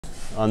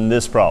on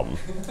this problem.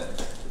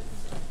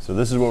 So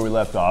this is where we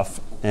left off.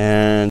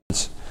 And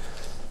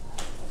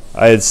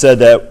I had said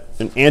that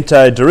an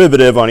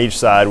antiderivative on each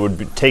side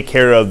would take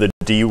care of the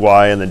dy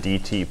and the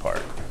dt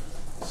part.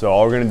 So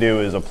all we're going to do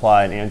is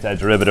apply an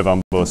antiderivative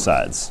on both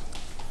sides.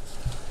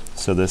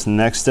 So this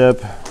next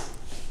step,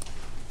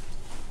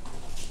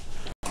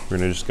 we're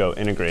going to just go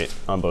integrate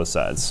on both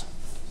sides.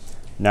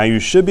 Now you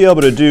should be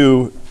able to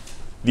do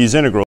these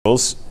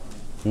integrals.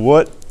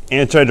 What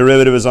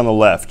antiderivative is on the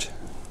left?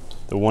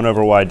 The 1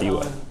 over y dy.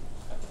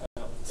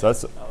 So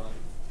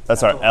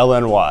that's our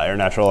ln y, or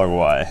natural log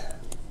y.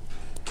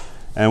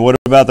 And what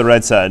about the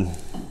right side?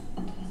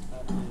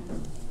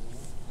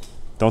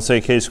 Don't say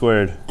k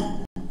squared.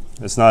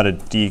 It's not a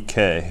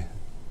dk.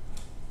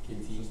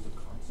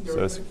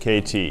 So it's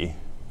kt.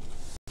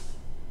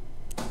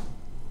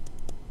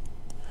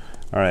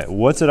 All right,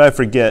 what did I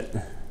forget?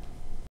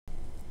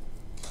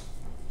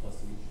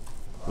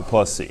 The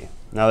plus c.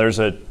 Now there's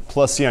a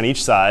plus c on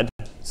each side.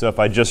 So if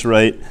I just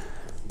write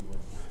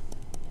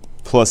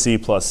plus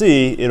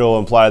c, it'll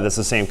imply that's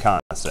the same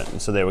constant.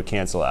 And so they would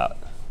cancel out.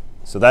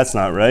 So that's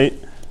not right.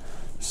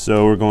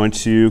 So we're going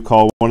to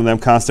call one of them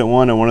constant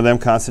 1 and one of them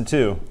constant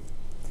 2.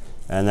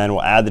 And then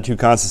we'll add the two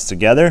constants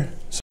together.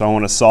 So I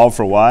want to solve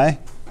for y.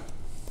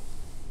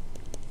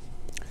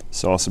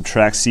 So I'll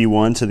subtract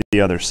c1 to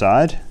the other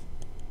side.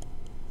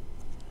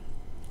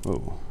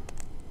 Oh.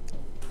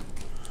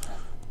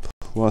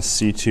 Plus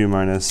c2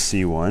 minus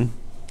c1.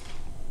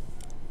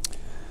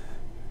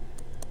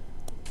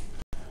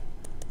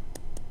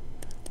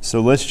 So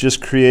let's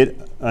just create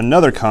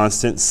another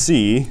constant,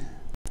 c,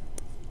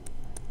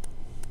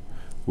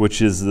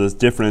 which is the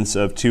difference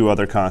of two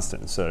other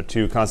constants. So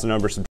two constant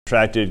numbers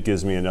subtracted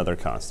gives me another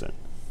constant.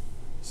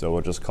 So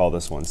we'll just call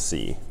this one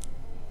c.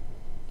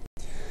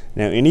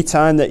 Now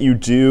anytime that you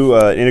do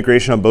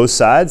integration on both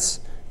sides,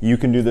 you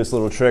can do this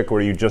little trick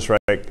where you just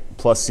write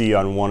plus c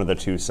on one of the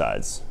two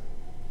sides.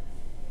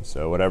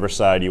 So whatever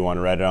side you want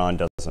to write it on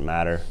doesn't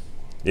matter.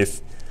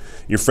 If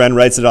your friend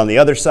writes it on the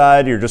other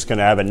side, you're just going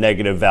to have a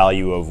negative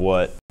value of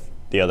what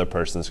the other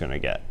person is going to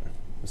get.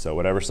 So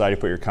whatever side you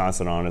put your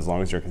constant on, as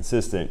long as you're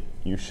consistent,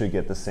 you should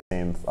get the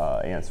same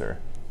answer.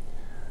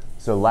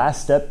 So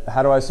last step,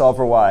 how do I solve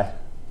for y?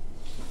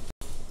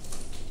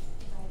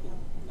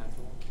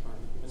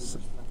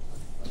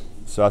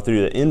 So I have to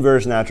do the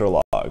inverse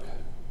natural log.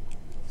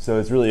 So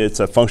it's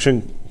a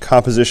function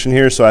composition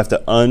here, so I have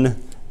to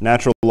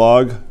unnatural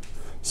log.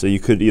 So you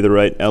could either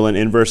write ln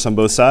inverse on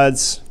both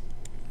sides.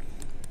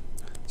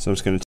 So I'm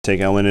just going to take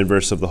ln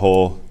inverse of the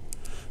whole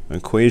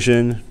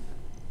equation.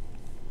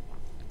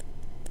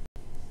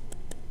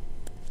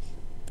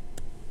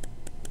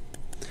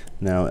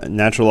 Now,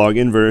 natural log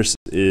inverse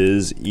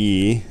is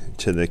e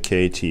to the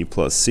kt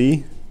plus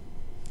c.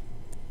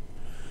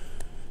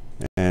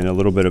 And a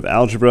little bit of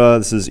algebra.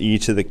 This is e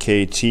to the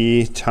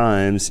kt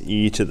times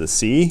e to the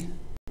c.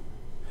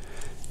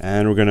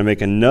 And we're going to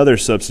make another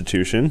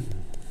substitution.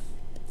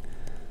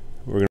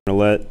 We're going to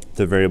let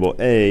the variable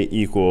a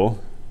equal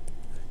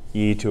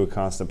e to a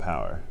constant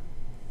power.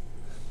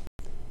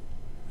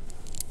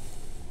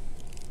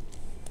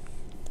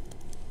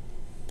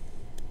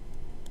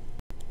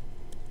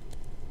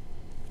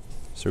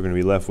 So we're going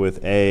to be left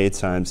with a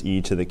times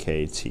e to the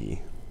kt.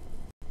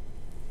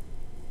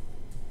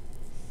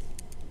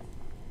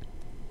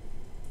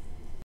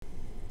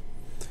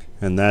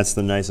 And that's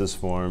the nicest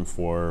form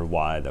for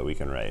y that we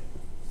can write,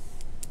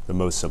 the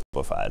most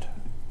simplified.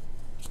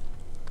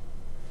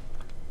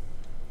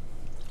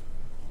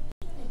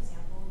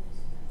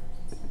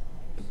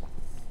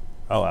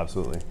 Oh,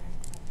 absolutely.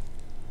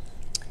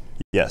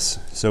 Yes,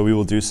 so we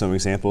will do some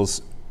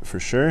examples for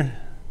sure.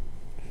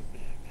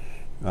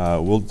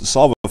 We'll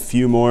solve a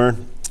few more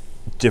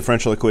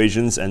differential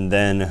equations and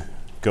then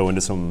go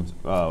into some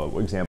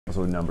examples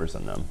with numbers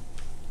in them.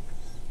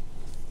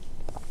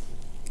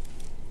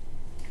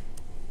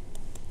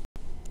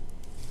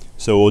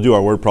 So we'll do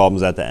our word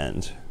problems at the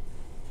end.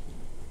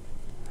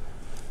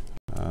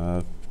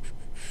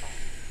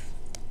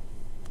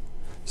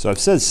 So I've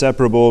said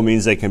separable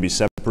means they can be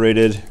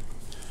separated.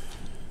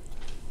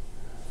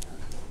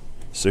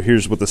 So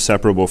here's what the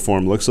separable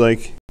form looks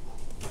like.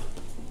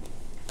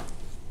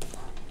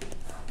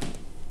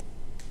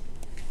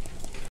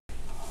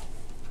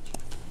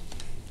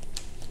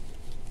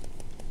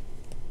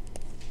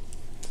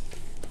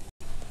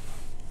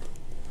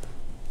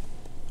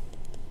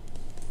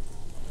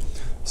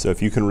 So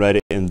if you can write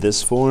it in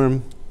this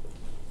form,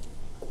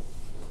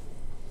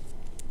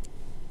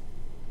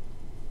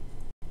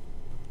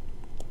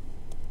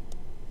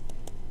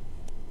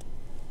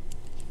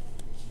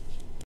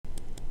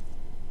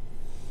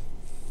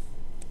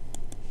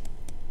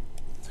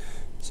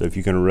 so if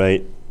you can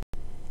write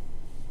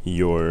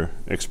your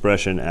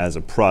expression as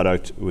a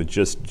product with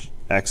just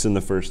x in the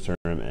first term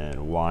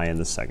and y in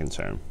the second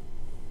term.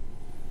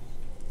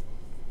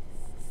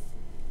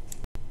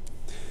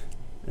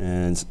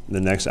 And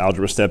the next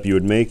algebra step you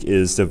would make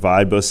is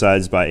divide both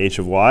sides by h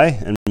of y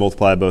and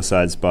multiply both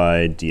sides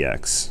by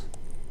dx.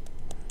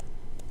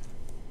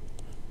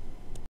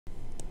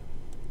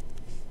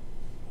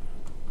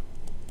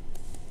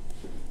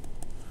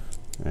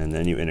 and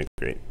then you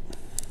integrate.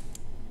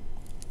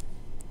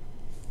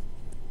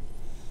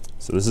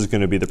 So this is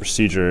going to be the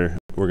procedure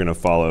we're going to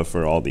follow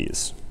for all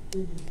these.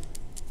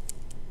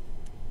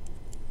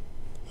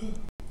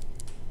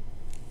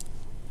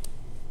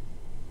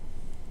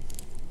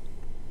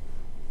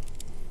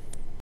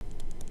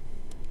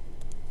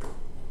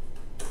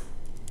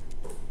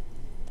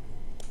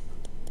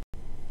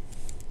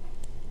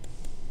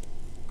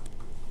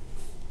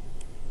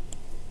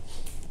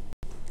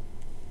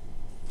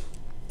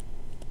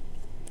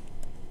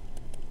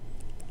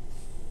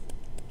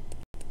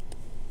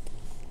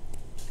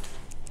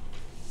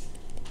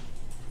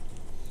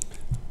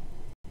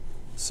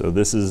 So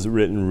this is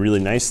written really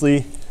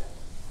nicely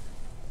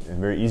and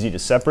very easy to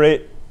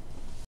separate.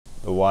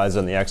 The y's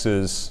on the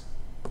x's,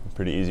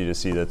 pretty easy to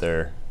see that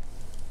they're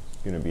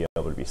going to be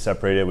able to be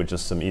separated with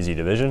just some easy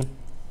division.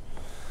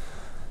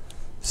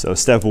 So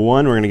step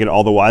one, we're going to get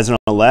all the y's on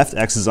the left,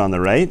 x's on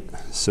the right.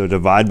 So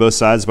divide both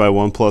sides by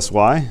 1 plus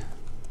y.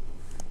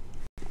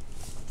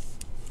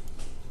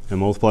 And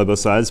multiply both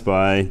sides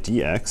by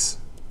dx.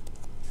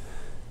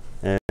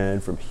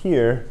 And from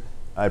here,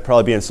 I'd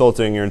probably be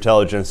insulting your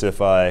intelligence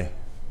if I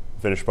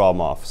finish problem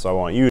off. So I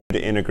want you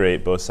to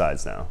integrate both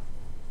sides now.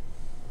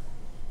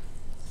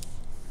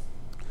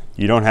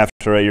 You don't have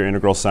to write your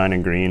integral sign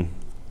in green.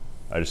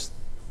 I just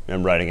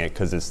am writing it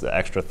because it's the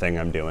extra thing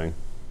I'm doing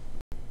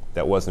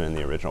that wasn't in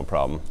the original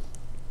problem.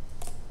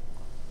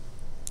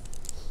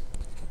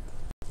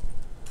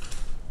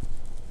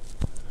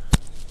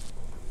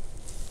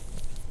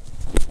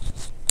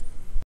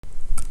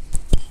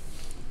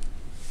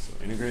 So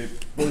integrate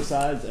both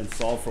sides and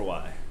solve for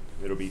y.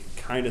 It'll be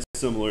kind of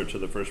similar to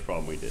the first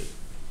problem we did.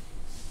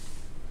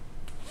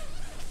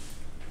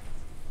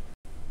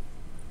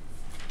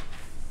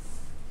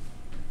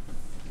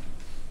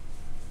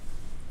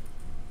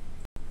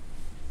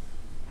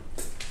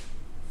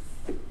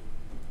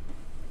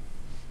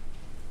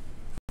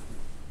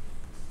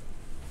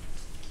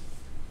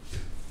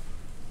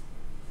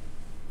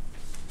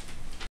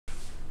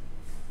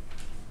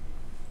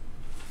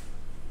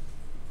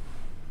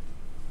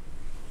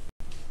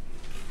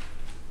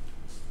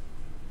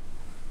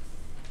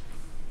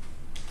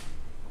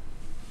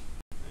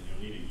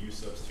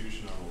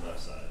 Substitution on the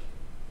left side.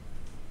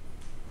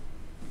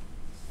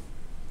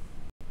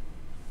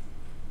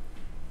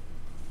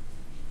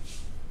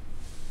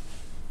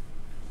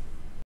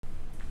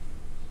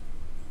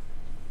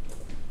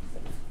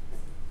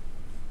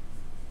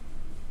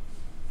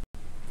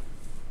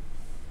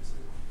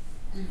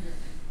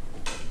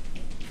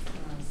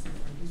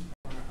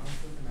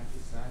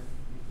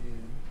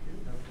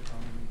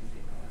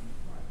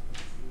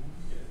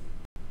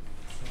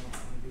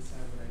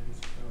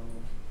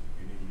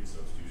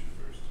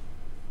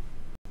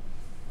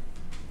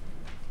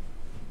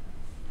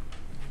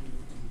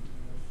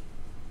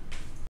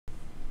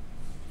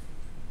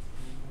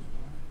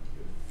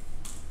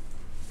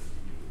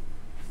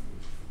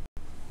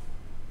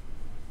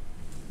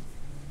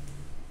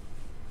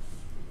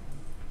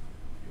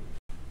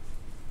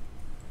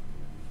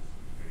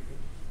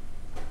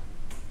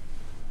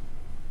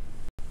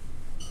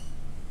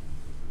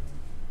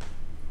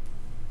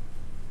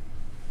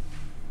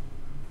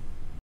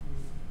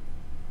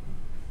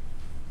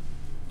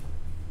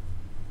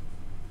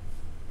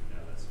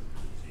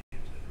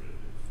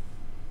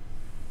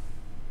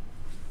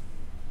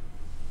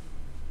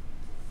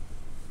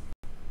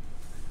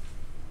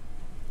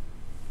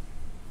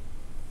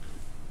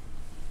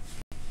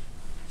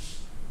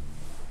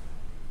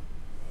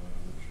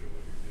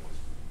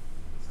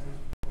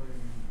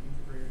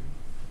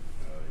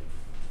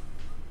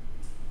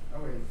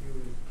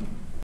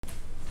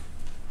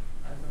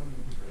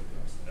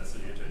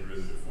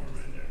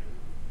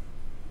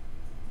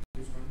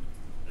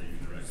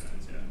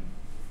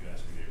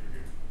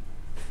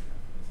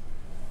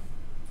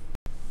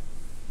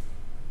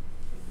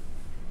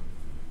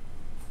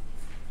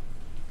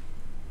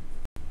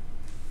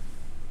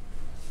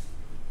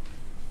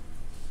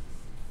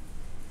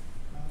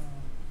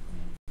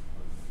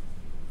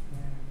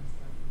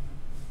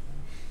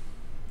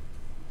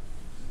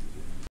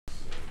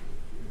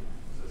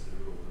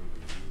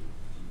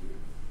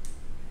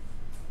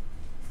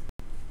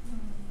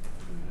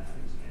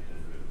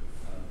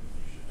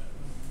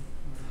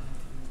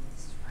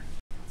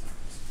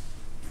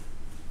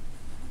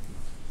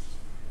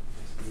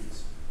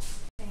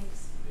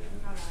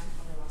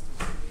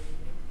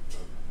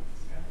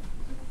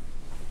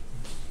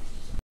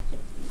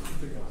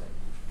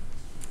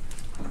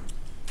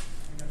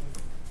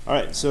 All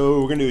right, so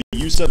we're going to do a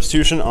u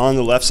substitution on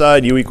the left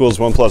side, u equals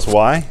 1 plus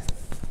y.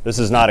 This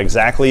is not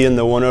exactly in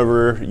the 1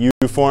 over u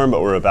form,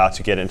 but we're about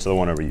to get into the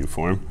 1 over u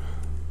form.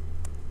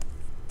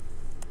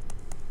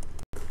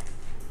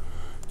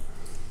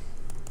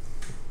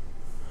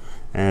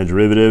 And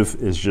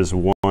derivative is just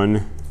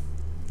 1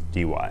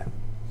 dy.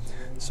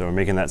 So we're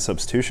making that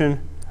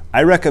substitution.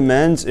 I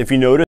recommend, if you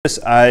notice,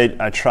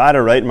 I try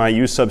to write my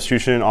u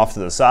substitution off to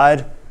the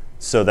side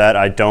so that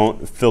I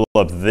don't fill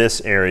up this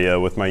area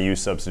with my u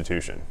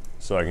substitution.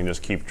 So I can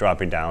just keep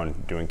dropping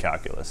down doing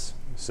calculus.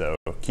 So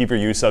keep your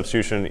u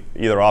substitution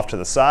either off to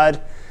the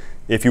side.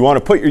 If you want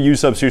to put your u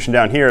substitution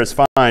down here, it's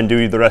fine.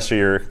 Do the rest of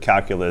your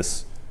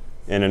calculus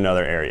in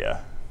another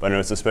area. But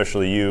notice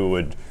especially you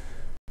would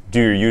do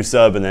your u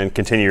sub and then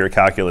continue your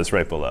calculus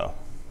right below.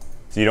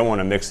 So you don't want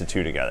to mix the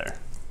two together.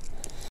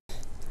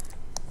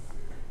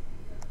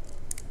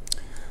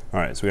 All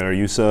right, so we got our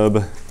u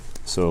sub.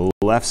 So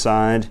left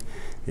side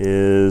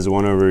is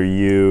 1 over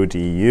u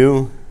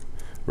du.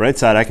 Right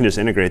side, I can just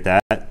integrate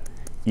that,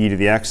 e to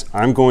the x.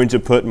 I'm going to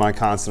put my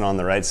constant on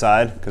the right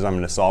side because I'm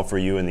going to solve for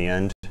u in the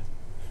end,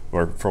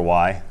 or for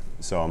y.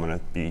 So I'm going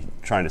to be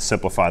trying to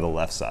simplify the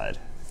left side.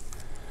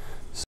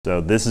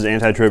 So this is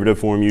antiderivative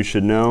form you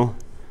should know.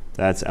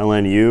 That's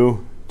ln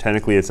u.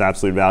 Technically, it's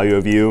absolute value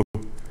of u,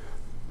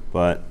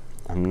 but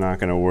I'm not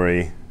going to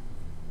worry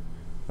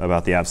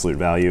about the absolute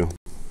value.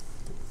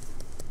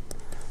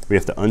 We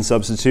have to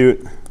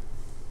unsubstitute.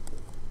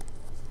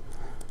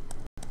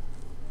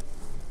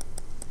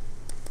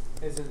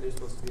 Isn't there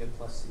supposed to be a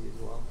plus c as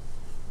well?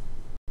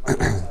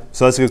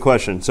 So that's a good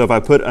question. So if I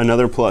put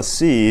another plus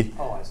c,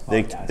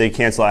 they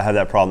cancel out. I had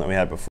that problem that we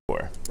had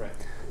before. Right.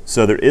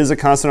 So there is a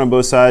constant on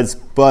both sides,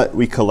 but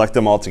we collect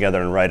them all together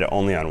and write it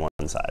only on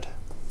one side.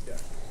 Yeah.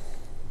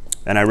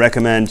 And I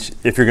recommend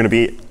if you're going to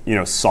be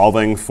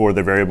solving for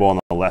the variable on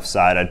the left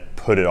side, I'd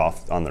put it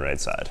off on the right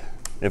side.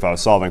 If I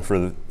was solving for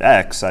the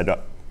x, I'd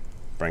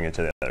bring it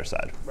to the other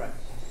side.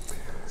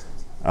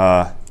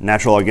 Right.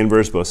 Natural log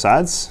inverse both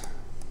sides.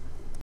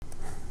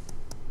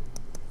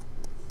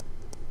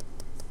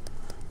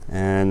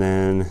 And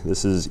then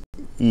this is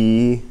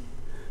e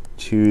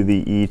to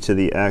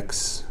the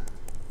x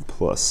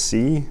plus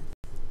c.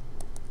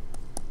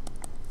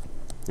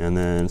 And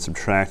then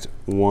subtract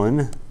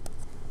 1.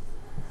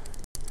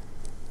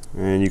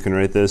 And you can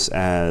write this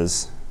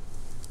as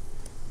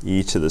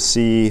e to the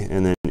c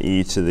and then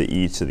e to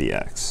the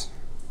x.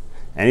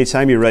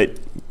 Anytime you write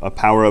a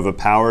power of a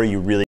power, you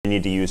really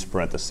need to use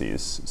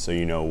parentheses so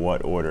you know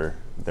what order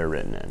they're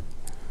written in.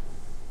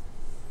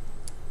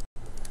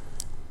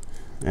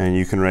 And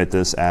you can write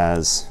this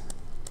as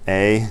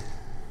a.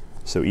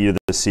 So e to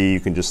the c,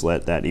 you can just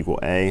let that equal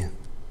a.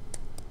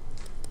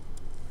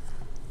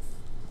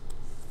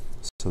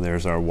 So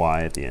there's our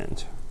y at the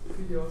end.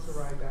 Could you also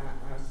write that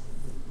as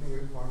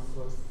 -1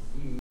 plus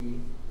e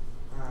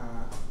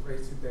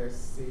raised to the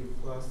c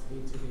plus e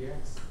to the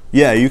x?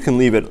 Yeah, you can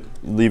leave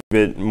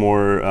it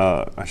more.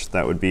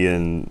 That would be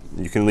in.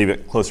 You can leave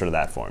it closer to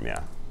that form.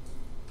 Yeah.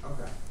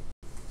 Okay.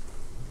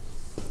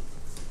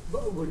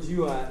 But would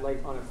you,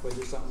 like on a quiz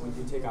or something, would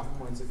you take off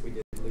points if we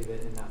did leave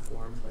it in that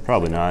form? Like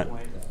Probably not.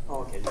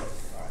 Oh, okay. All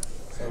right.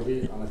 So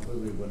on a quiz,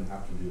 we wouldn't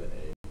have to do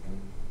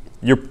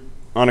the a.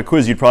 On a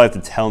quiz, you'd probably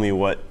have to tell me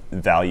what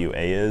value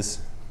a is.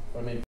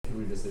 I mean, could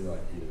we just say like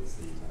e to the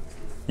c times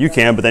e? You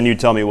can, but then you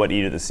tell me what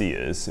e to the c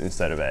is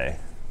instead of a.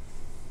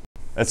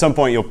 At some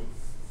point,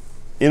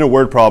 in a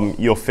word problem,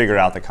 you'll figure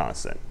out the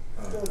constant.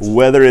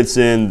 Whether it's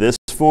in this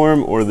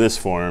form or this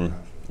form,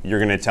 you're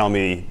going to tell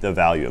me the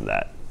value of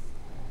that.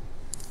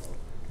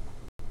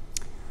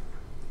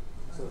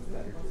 So it's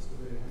better just to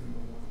do it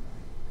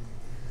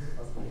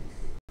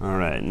in All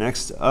right,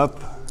 next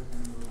up.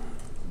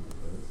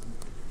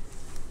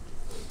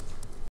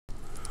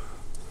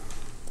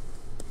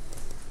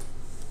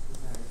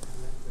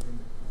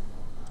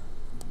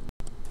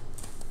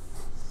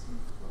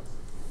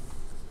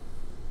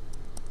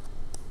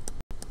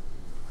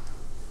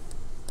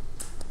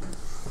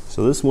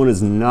 So this one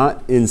is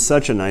not in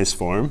such a nice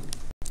form,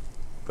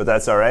 but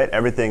that's all right.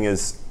 Everything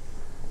is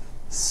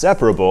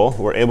separable.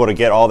 We're able to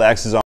get all the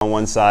x's on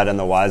one side and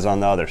the y's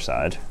on the other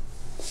side.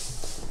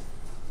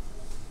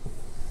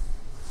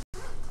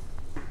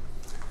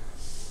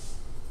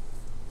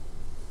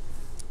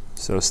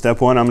 So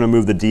step 1, I'm going to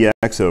move the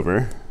dx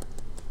over.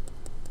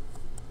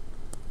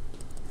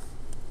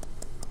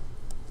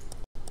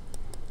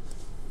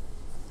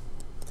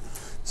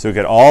 So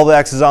get all the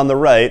x's on the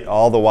right,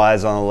 all the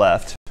y's on the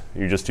left.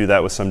 You just do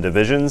that with some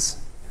divisions,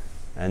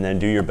 and then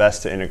do your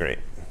best to integrate.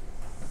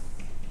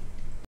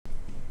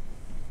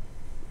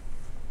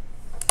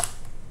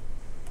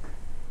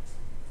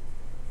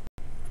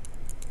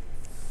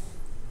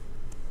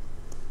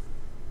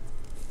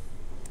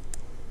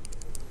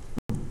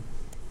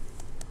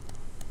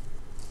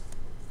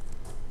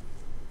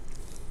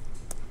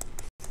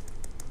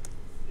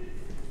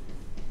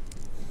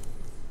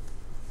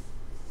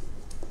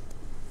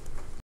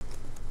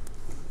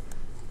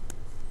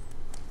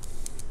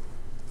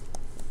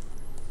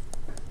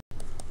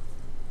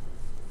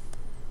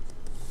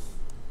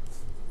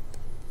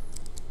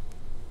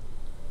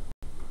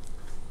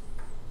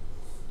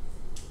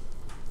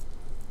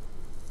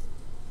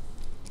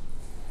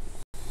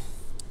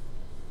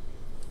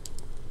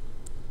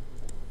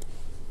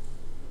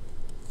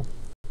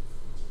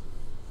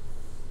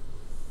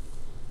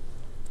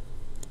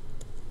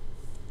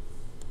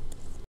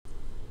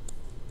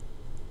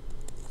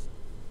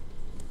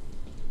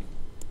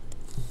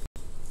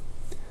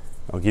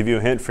 I'll give you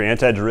a hint for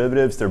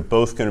antiderivatives. They're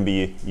both going to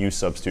be u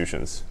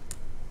substitutions.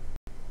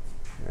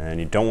 And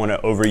you don't want to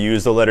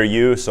overuse the letter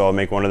U, so I'll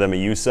make one of them a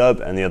U sub,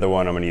 and the other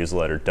one I'm going to use the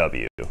letter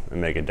W and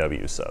make a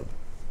W sub.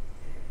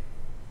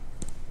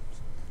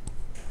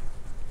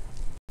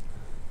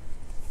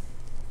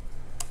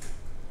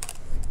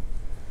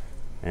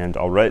 And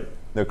I'll write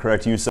the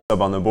correct U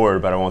sub on the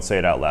board, but I won't say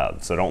it out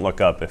loud. So don't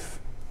look up if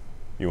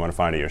you want to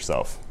find it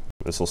yourself.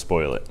 This will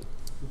spoil it.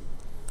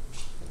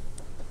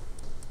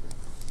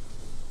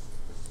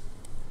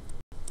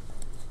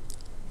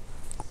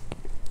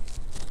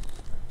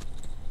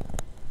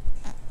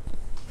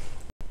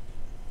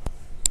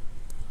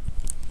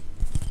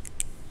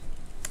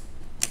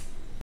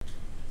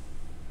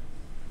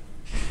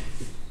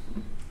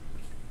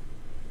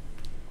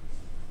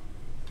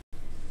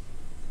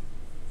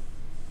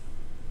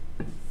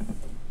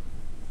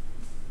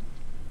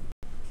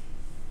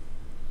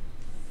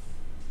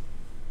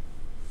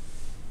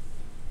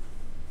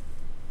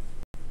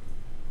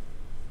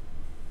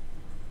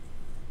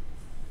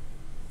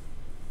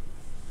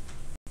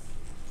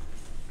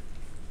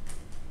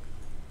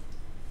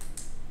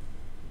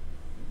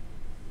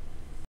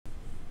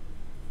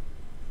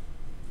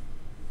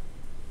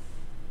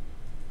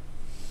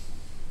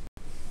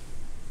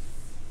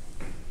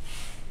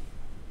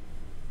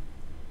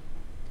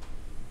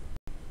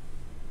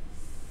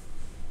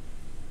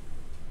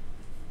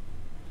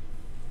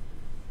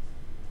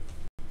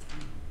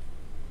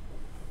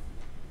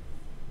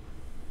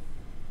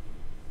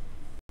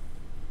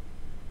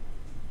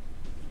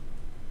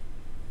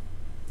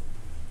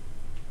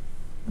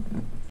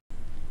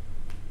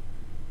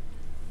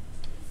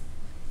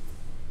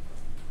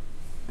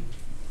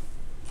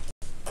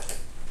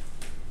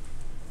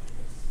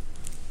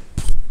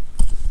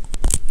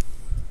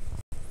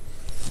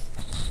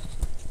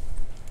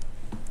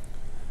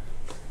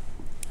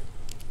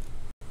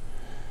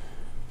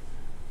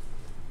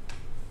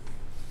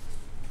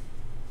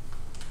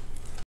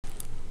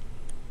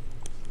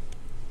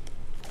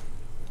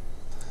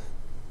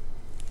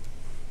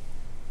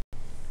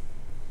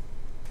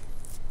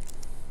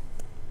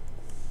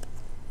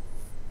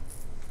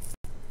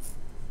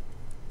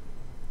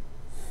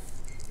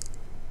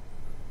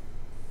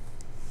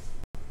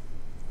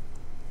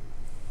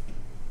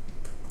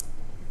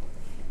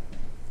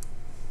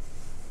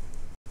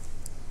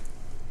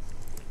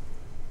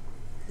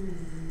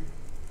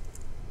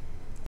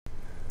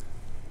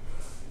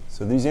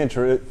 So these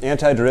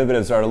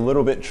antiderivatives are a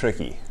little bit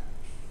tricky.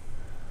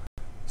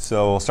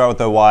 So we'll start with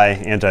the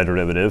y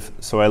antiderivative.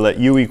 So I let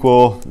u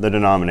equal the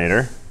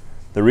denominator.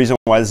 The reason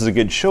why this is a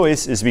good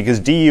choice is because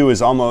du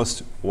is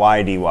almost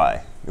y dy.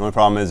 The only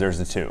problem is there's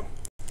a 2.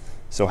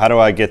 So how do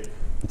I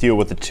deal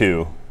with the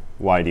 2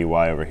 y dy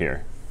over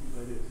here?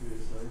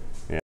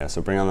 Yeah,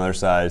 so bring on the other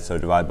side, so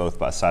divide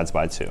both sides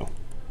by 2.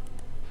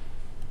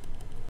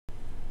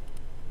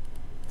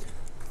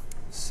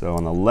 So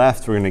on the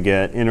left, we're going to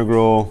get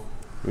integral,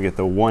 we get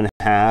the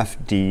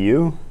 1/2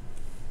 du,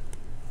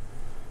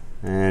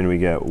 and we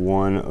get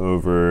 1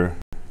 over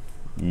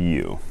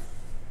u.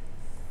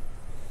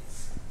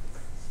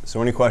 So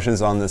any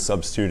questions on this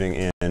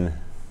substituting in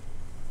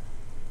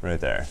right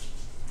there?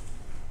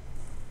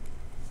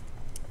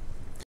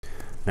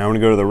 Now I'm going to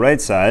go to the right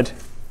side.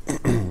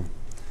 The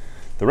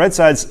right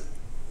side's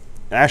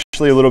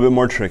actually a little bit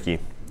more tricky.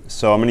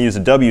 So I'm going to use a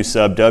w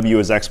sub. W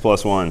is x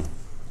plus 1.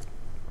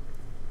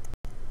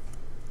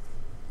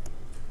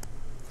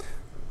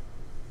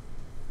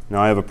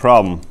 Now I have a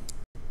problem.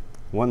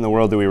 What in the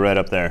world do we write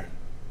up there?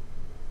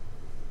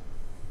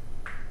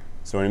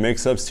 So when you make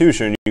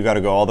substitution, you've got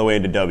to go all the way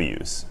into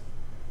w's.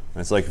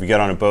 It's like if you get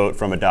on a boat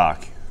from a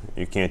dock.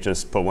 You can't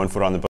just put one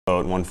foot on the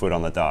boat and one foot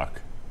on the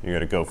dock. You got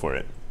to go for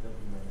it.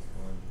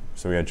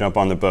 So we got to jump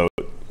on the boat.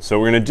 So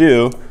we're going to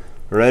do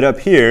right up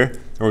here,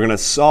 we're going to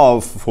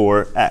solve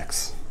for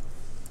x.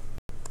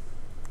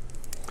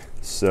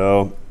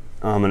 So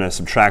I'm going to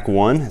subtract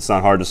 1. It's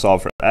not hard to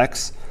solve for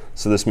x.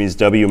 So this means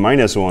w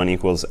minus 1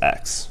 equals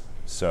x.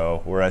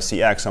 So where I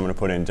see x, I'm going to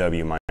put in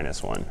w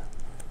minus 1.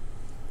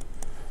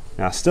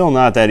 Now, still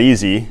not that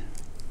easy.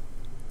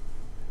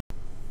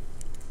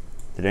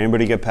 Did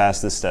anybody get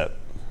past this step?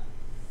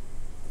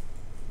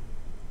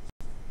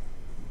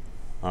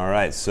 All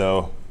right,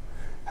 so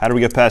how do we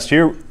get past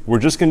here? We're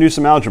just going to do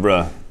some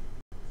algebra.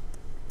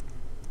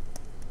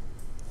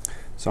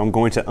 So I'm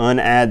going to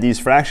unadd these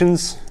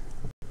fractions,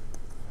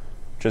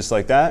 just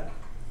like that.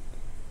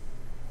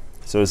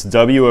 So it's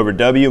w over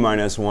w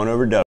minus 1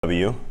 over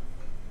w.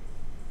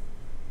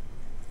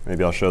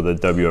 Maybe I'll show the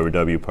w over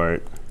w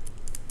part.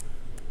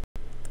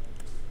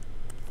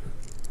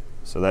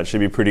 So that should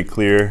be pretty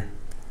clear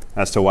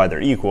as to why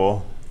they're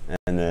equal.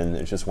 And then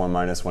it's just 1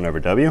 minus 1 over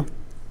w.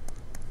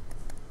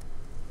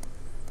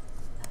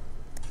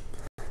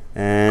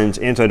 And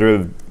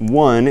antiderivative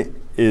 1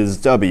 is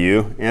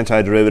w.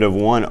 Antiderivative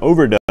 1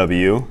 over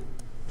w,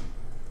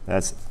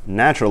 that's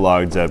natural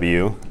log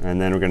w.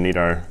 And then we're going to need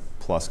our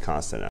plus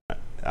constant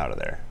out of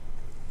there.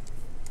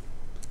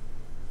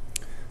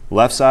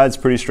 Left side's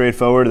pretty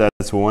straightforward.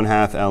 That's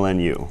 1/2 ln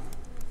u.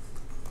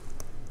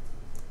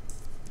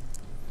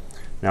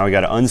 Now we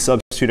got to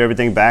unsubstitute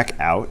everything back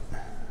out.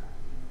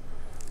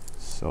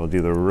 So I'll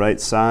do the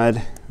right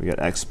side. We got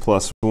x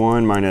plus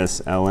 1 minus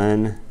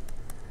ln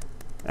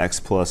x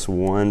plus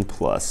 1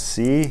 plus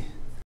c.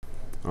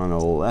 On the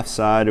left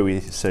side, we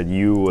said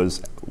u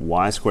was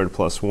y squared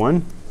plus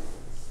 1.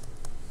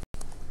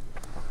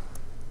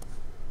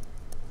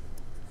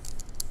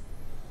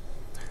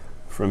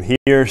 From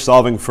here,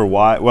 solving for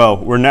y, well,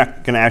 we're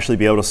not going to actually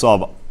be able to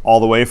solve all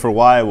the way for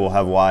y. We'll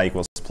have y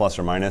equals plus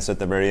or minus at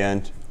the very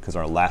end, because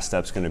our last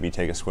step is going to be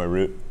take a square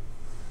root.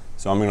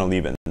 So I'm going to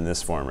leave it in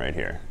this form right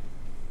here.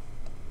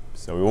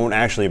 So we won't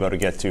actually be able to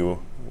get to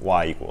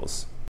y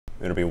equals.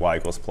 It'll be y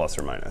equals plus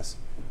or minus.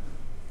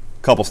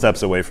 A couple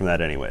steps away from that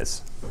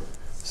anyways.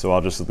 So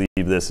I'll just leave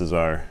this as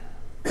our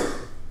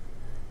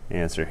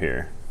answer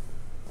here.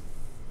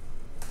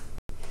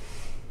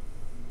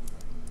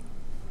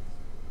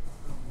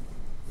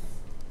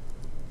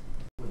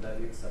 Would that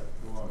be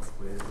acceptable on a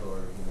quiz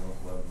or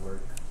web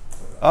work?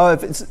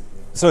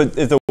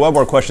 If the web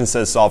work question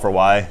says solve for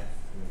y,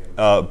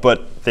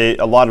 but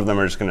a lot of them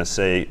are just going to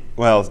say,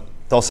 well,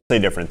 they'll say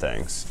different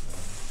things.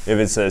 If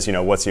it says,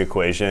 what's the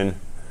equation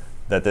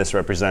that this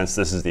represents,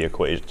 this is the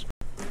equation.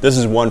 This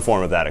is one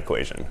form of that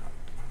equation.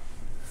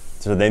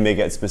 So they may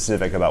get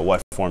specific about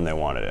what form they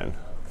want it in.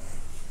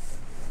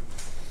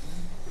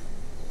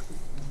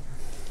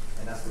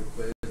 And as for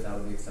quiz, that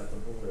would be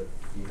acceptable if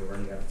you're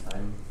running out of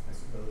time, I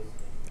suppose?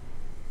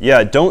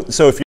 Yeah,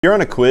 so if you're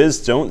on a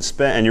quiz,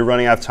 and you're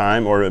running out of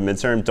time, or a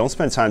midterm, don't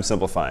spend time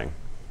simplifying.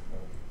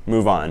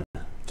 Move on.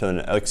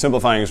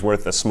 Simplifying is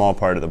worth a small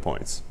part of the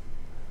points.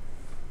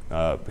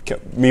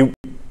 Me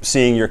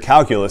seeing your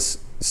calculus,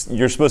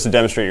 you're supposed to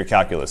demonstrate your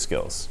calculus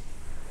skills.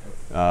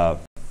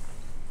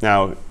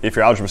 Now, if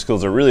your algebra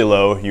skills are really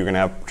low, you're going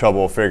to have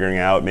trouble figuring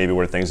out maybe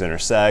where things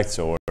intersect,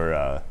 or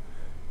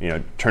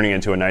turning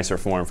into a nicer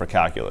form for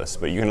calculus.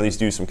 But you can at least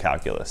do some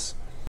calculus.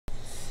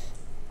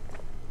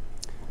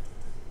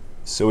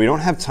 So we don't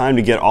have time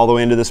to get all the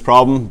way into this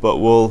problem, but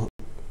we'll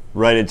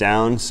write it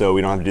down so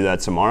we don't have to do that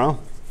tomorrow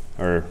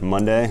or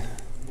Monday.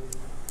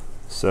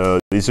 So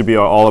these would be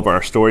all of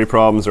our story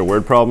problems or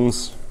word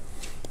problems.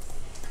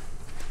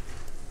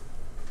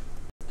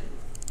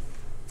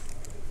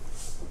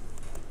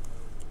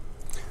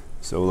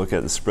 So we'll look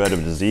at the spread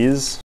of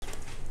disease.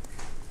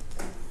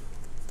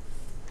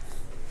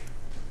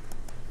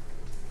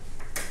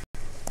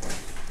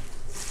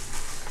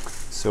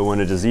 So when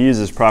a disease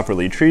is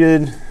properly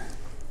treated,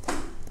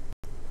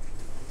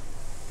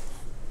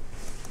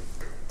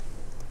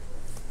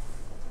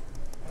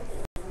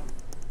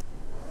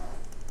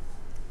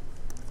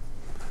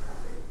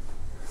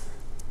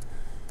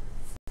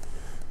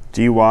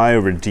 dy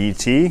over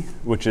dt,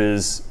 which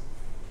is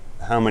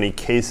how many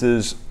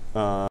cases,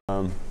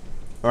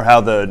 or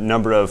how the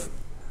number of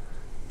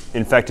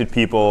infected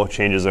people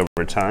changes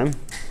over time.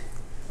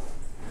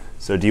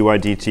 So dy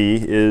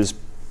dt is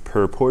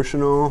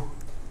proportional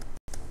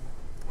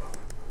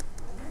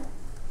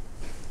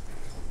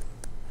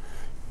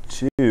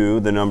to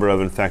the number of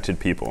infected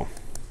people.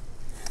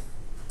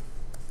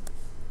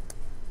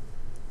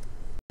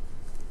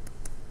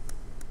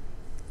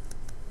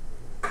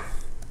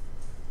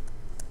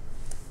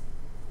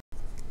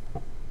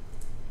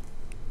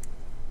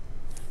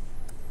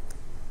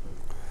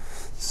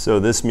 So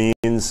this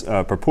means,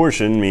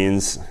 proportion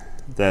means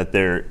that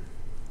they're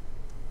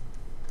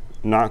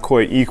not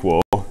quite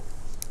equal,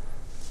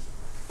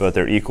 but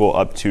they're equal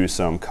up to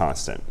some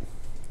constant.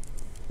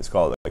 It's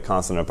called the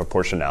constant of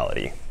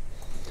proportionality.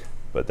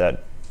 But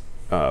that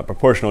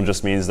proportional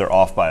just means they're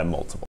off by a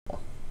multiple.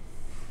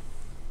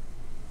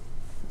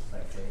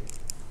 Like K?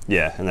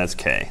 Yeah, and that's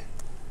k.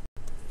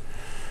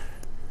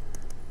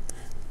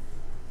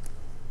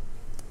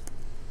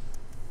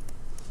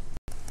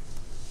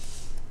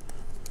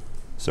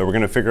 So we're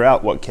going to figure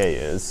out what k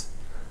is.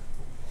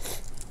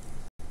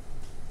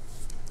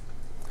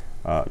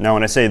 Now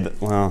when I say,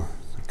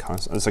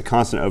 it's a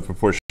constant of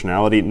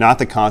proportionality, not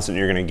the constant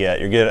you're going to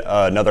get. You get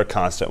another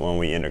constant when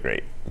we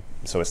integrate.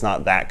 So it's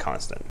not that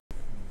constant.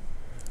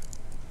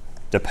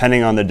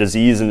 Depending on the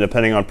disease and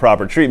depending on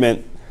proper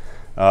treatment,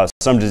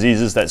 some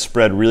diseases that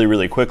spread really,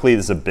 really quickly,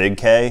 this is a big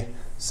K.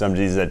 Some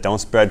diseases that don't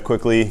spread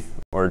quickly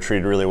or are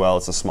treated really well,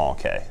 it's a small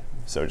k.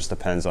 So it just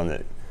depends on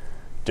the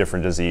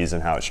different disease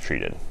and how it's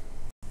treated.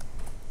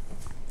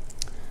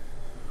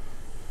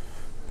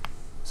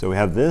 So we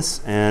have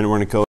this, and we're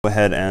going to go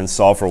ahead and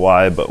solve for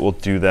y, but we'll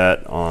do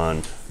that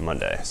on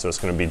Monday. So it's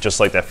going to be just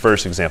like that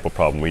first example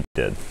problem we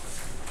did.